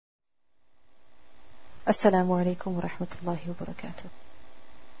السلام عليكم ورحمة الله وبركاته.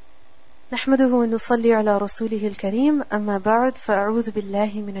 نحمده ونصلي على رسوله الكريم، أما بعد، فأعوذ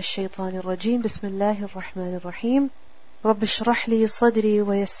بالله من الشيطان الرجيم. بسم الله الرحمن الرحيم. رب اشرح لي صدري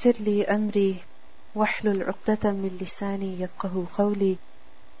ويسر لي أمري واحلل عقدة من لساني يفقه قولي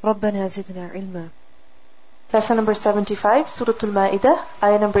ربنا زدنا علما. Lesson number 75, Surah Al-Ma'idah,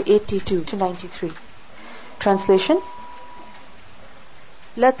 ayah number 82 to 93. Translation: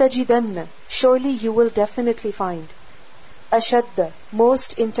 لَتَجِدَنَّ, surely you will definitely find, أَشَدَّ,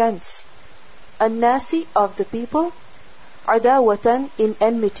 most intense, النَّاسِ, of the people, عَدَاوَةً, in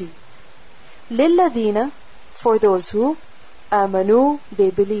enmity, لِلَّذِينَ, for those who, آمَنُوا,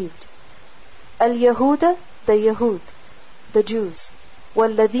 they believed, الْيَهُودَ, the Yahud, the Jews,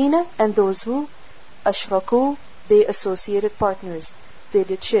 وَالَّذِينَ, and those who, أَشْرَكُوا, they associated partners, they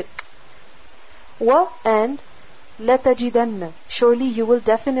did shirk, wa, and لَتَجِدَنَّ, surely you will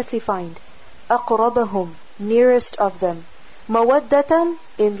definitely find, أَقْرَبَهُمْ, nearest of them, مَوَدَّةً,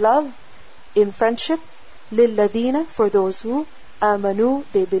 in love, in friendship, لِلَّذِينَ, for those who, آمَنُوا,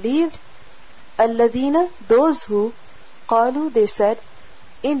 they believed, الَّذِينَ, those who, قَالُوا, they said,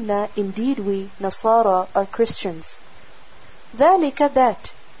 إِنَّا, indeed we, نَصَارَى, are Christians. ذَلِكَ,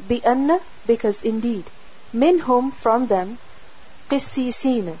 that, بِأَنَّ, because indeed, مِنْهُمْ, from them,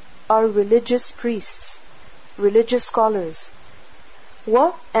 قِسِّيسِينَ, are religious priests, religious scholars,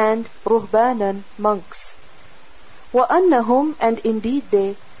 wa, and ruhbanan, monks, wa annahum, and indeed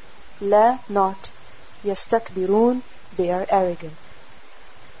they, la, not, yastakbirun, they are arrogant.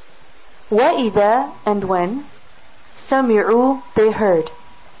 Wa idha, and when, sami'u, they heard,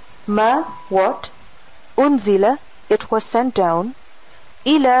 ma, what, unzila, it was sent down,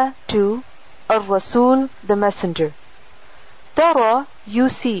 ila, to, ar-rasul, the messenger, tara, you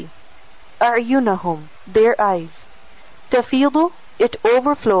see, أعينهم, their eyes, تفيض, it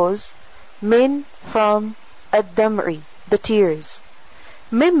overflows, min, from, الدمع, the tears,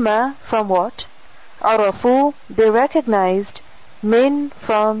 مما, from what, عرفوا, they recognized, min,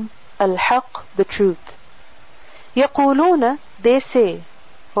 from, الحق, the truth, يقولون, they say,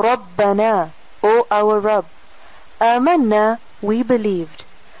 ربنا, O our Rabb, آمنا, we believed,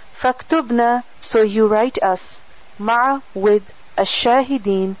 فاكتبنا, so you write us, مع, with,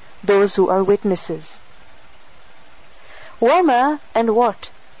 الشاهدين, those who are witnesses. وَمَا, and what,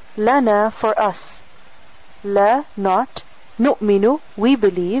 لَنَا, for us, la, not, نُؤْمِنُ, we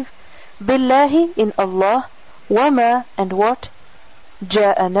believe, بِاللَّهِ, in Allah, وَمَا, and what,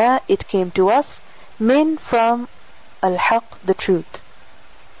 جَاءَنَا, it came to us, min, from, al-haq, the truth.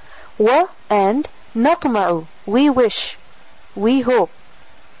 Wa, and, نَطْمَعُ, we wish, we hope,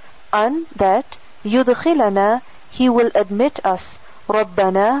 an, that, يُدْخِلَنَا, he will admit us,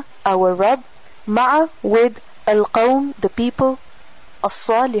 ربنا, our Rabb, ma'a, with, al-qawm, the people,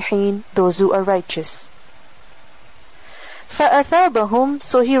 as-salihin, those who are righteous. فَأَثَابَهُمْ,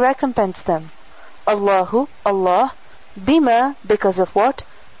 so he recompensed them, Allahu, Allah, bima, because of what,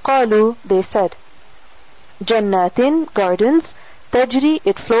 qalu, they said, jannatin, gardens, tajri,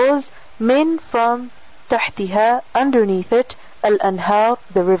 it flows, min, from, tahtiha, underneath it, al-anhar,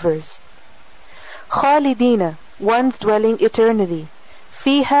 the rivers, khalidina, ones dwelling eternally,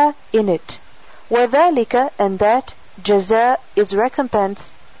 fiha, in it, وَذَلِكَ, and that, jaza, is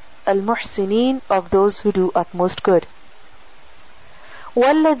recompense, al-muhsinin, of those who do utmost good.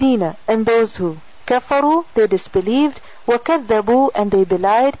 وَالَّذِينَ, and those who, kafaru, they disbelieved, وَكَذَّبُوا, and they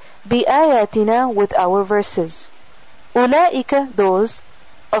belied, بِآيَاتِنَا, with our verses. أُولَئِكَ, those,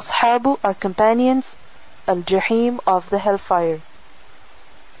 أصحاب, are companions, al-jahim, of the hellfire.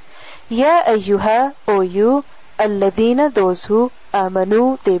 Ya ayyuha, O you, الَّذِينَ, those who,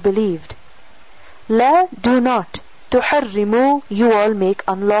 آمَنُوا, they believed. La, do not, تُحَرِّمُوا, you all make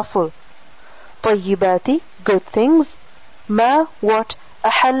unlawful. طَيِّبَاتِ, good things. Ma, what,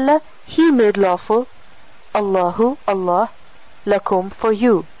 أَحَلَّ, he made lawful. Allahu, Allah, lakum, for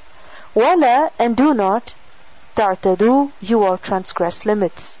you. Wala, and do not, ta'tadu, you all transgress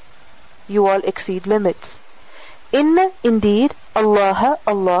limits. You all exceed limits. Inna, indeed, Allah,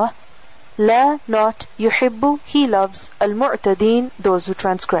 Allah, la, not, yuhibbu, he loves, al-mu'tadeen, those who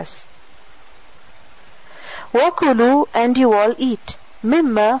transgress. وَكُلُوا, and you all eat,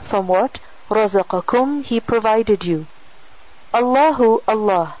 mimma, from what, razaqakum, he provided you. Allahu,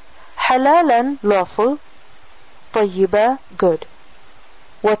 Allah, halalan, lawful, tayyiba, good.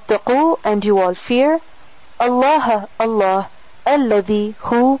 وَاتَّقُوا, and you all fear, Allah, Allah, alladhi,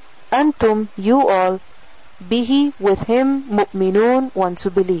 who, antum, you all, bihi, with him, mu'minun, ones who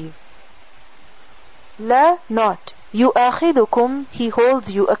believe. La, not, yu'akhidukum, he holds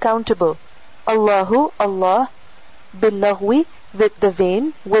you accountable. Allahu, Allah, billaghwi, with the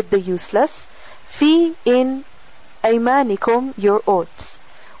vain, with the useless, Fi in aymanikum your oaths.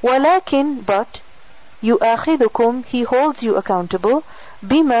 Walakin but yu'akhidukum he holds you accountable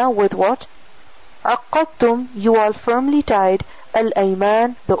bima with what aqadtum you all firmly tied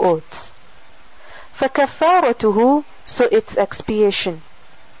al-ayman the oaths. فَكَفَّارَتُهُ so its expiation.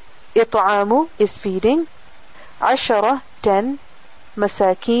 إطعام is feeding. 10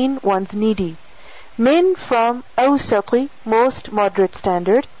 masakin one's needy. Min from awsati most moderate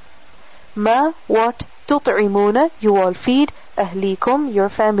standard. Ma what tut'imuna you all feed ahlikum your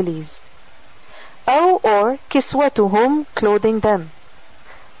families. Aw or kiswatuhum clothing them.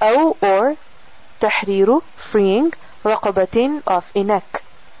 Aw or tahriru freeing raqabatin of a neck.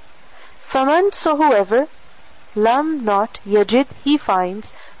 Faman so whoever lam not yajid he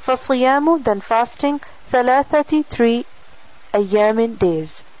finds fasiyamu then fasting 3 ayyamin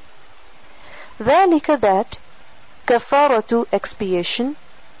days. Dhalika that kafaratu expiation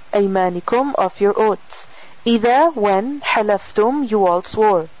aymanikum of your oaths idha when halaftum you all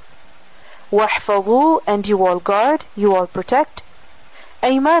swore. Wahfadhu and you all guard you all protect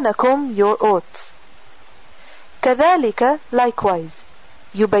aymanakum your oaths. Kadhalika likewise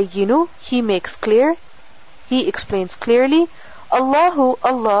yubayyinu he makes clear he explains clearly Allahu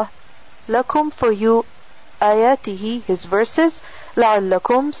Allah lakum for you ayatihi his verses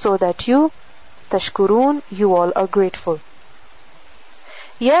la'allakum so that you tashkurun you all are grateful.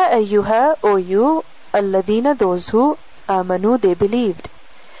 Ya ayyuha o you alladina those who amanu they believed.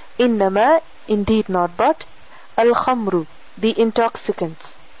 Innama indeed not but al khamru the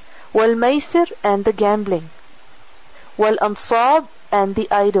intoxicants wal maisir and the gambling wal ansab and the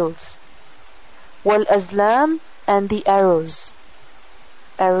idols wal azlam and the arrows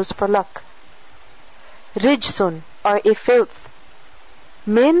for luck. Rijsun are a filth.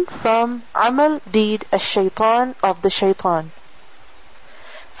 Min from amal deed ash-shaytan of the shaytan.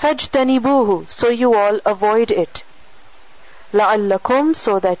 Fajtanibuhu so you all avoid it. La'allakum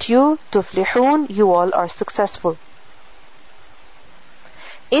so that you tuflihun you all are successful.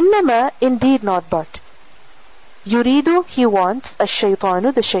 Innama indeed not but yuridu he wants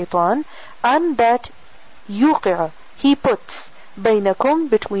ash-shaytanu the shaytan and that yuqi'a he puts bainakum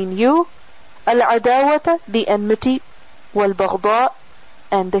between you al-adawata the enmity wal-baghda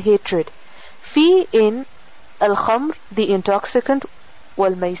and the hatred fi in al-khamr the intoxicant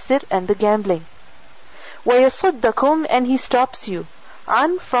wal-maisir and the gambling wa yasuddakum and he stops you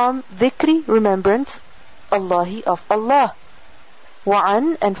an from dhikri remembrance Allahi of Allah wa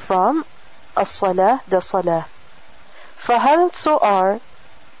an and from as-salah the salah. Fahal so are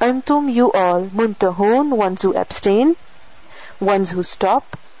antum you all muntahun ones who abstain ones who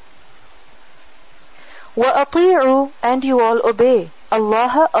stop. Wa ati'u and you all obey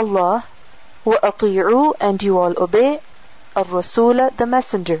Allah Allah wa ati'u and you all obey ar-rasula the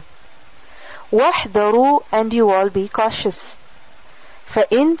messenger. Wahdaru and you all be cautious. Fa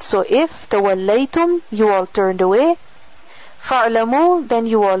in so if tawallaytum you all turned away fa'lamu then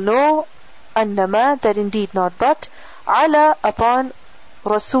you all know annama that indeed not but ala upon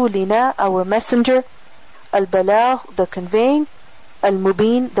rasulina our messenger al-balagh the conveying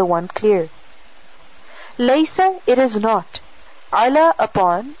al-mubin the one clear. Laysa it is not ala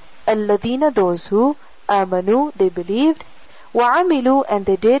upon alladhina those who amanu they believed wa amilu and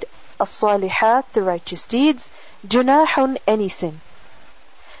they did as-salihat the righteous deeds junahun any sin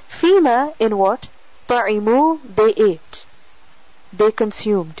fima in what ta'imu they ate they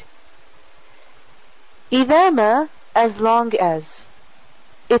consumed idama as long as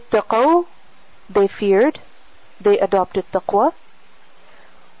ittaqaw they feared they adopted taqwa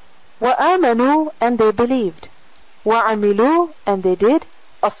wa amanu and they believed wa amilu and they did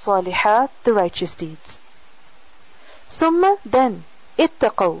as-salihat the righteous deeds. Summa then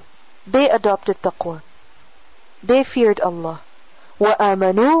ittaqaw they adopted taqwa they feared Allah wa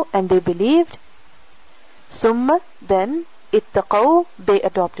amanu and they believed. Summa then ittaqaw they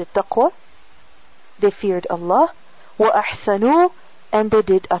adopted taqwa they feared Allah wa ahsanu and they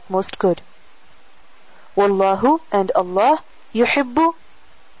did utmost good. Wallahu and Allah yuhibbu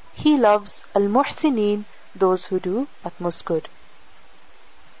he loves al-muhsinin those who do utmost good.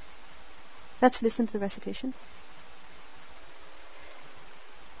 Let's listen to the recitation.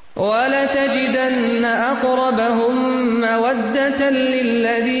 وَلَتَجِدَنَّ أَقْرَبَهُمْ مَوَدَّةً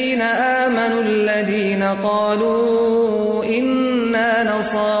لِلَّذِينَ آمَنُوا الَّذِينَ قَالُوا إِنَّا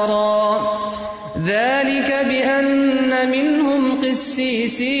نَصَارَى ذَلِكَ بِأَنَّ مِنْهُمْ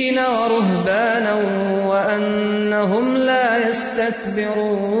قِسِّيسِينَ وَرُهْبَانًا وَأَنَّهُمْ لَا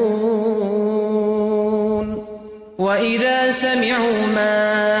يَسْتَكْبِرُونَ وَإِذَا سَمِعُوا مَا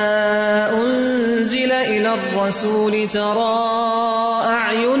أُنزِلَ إِلَى الرَّسُولِ تَرَىٰ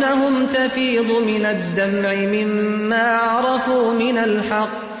أَعْيُنَهُمْ تَفِيضُ مِنَ الدَّمْعِ مِمَّا عَرَفُوا مِنَ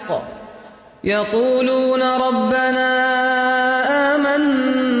الْحَقِّ يَقُولُونَ رَبَّنَا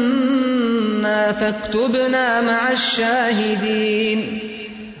آمَنَّا فَاكْتُبْنَا مَعَ الشَّاهِدِينَ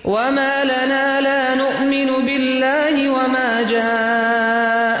وَمَا لَنَا لَا نُؤْمِنُ بِاللَّهِ وَمَا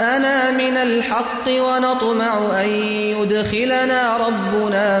جَاءَنَا مِنَ الْحَقِّ وَنَطْمَعُ أَن يُدْخِلَنَا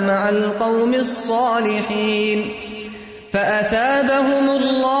رَبُّنَا مَعَ الْقَوْمِ الصَّالِحِينَ فَأَثَابَهُمُ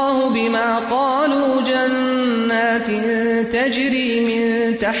اللَّهُ بِمَا قَالُوا جَنَّاتٍ تَجْرِي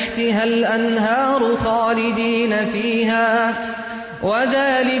مِن تَحْتِهَا الْأَنْهَارُ خَالِدِينَ فِيهَا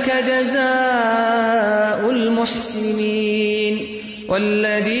وَذَلِكَ جَزَاءُ الْمُحْسِنِينَ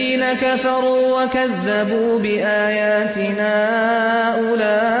وَالَّذِينَ كَفَرُوا وَكَذَّبُوا بِآيَاتِنَا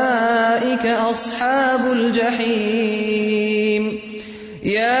أُولَئِكَ أَصْحَابُ الْجَحِيمِ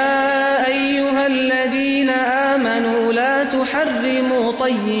يَا أَيُّهَا الَّذِينَ آمَنُوا لَا تُحَرِّمُوا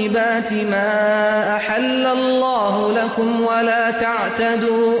طَيِّبَاتِ مَا أَحَلَّ اللَّهُ لَكُمْ وَلَا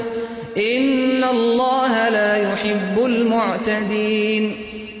تَعْتَدُوا إِنَّ اللَّهَ لَا يُحِبُّ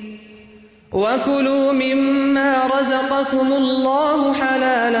الْمُعْتَدِينَ وَكُلُوا مِمَّا رَزَقَكُمُ اللَّهُ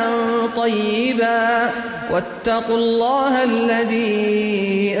حَلَالًا طَيِّبًا وَاتَّقُوا اللَّهَ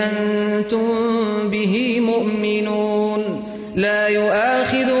الَّذِي أَنتُم بِهِ مُؤْمِنُونَ لَا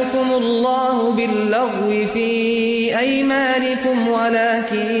يُؤَاخِذُكُمُ اللَّهُ بِاللَّغْوِ فِي أَيْمَانِكُمْ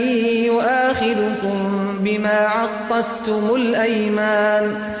وَلَكِن يُؤَاخِذُكُم بِمَا عَقَّدتُّمُ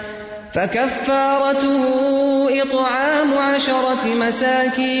الْأَيْمَانَ فكفارته إطعام 10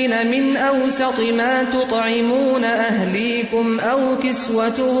 مساكين من أوسط ما تطعمون أهليكم أو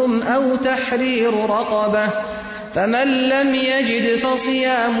كسوتهم أو تحرير رقبة فمن لم يجد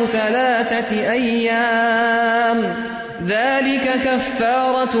فصيام 3 أيام ذلك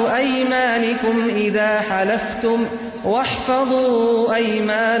كفارة أيمانكم إذا حلفتم واحفظوا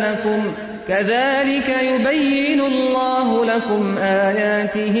أيمانكم كذلك يبين الله لكم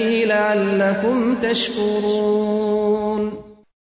آياته لعلكم تشكرون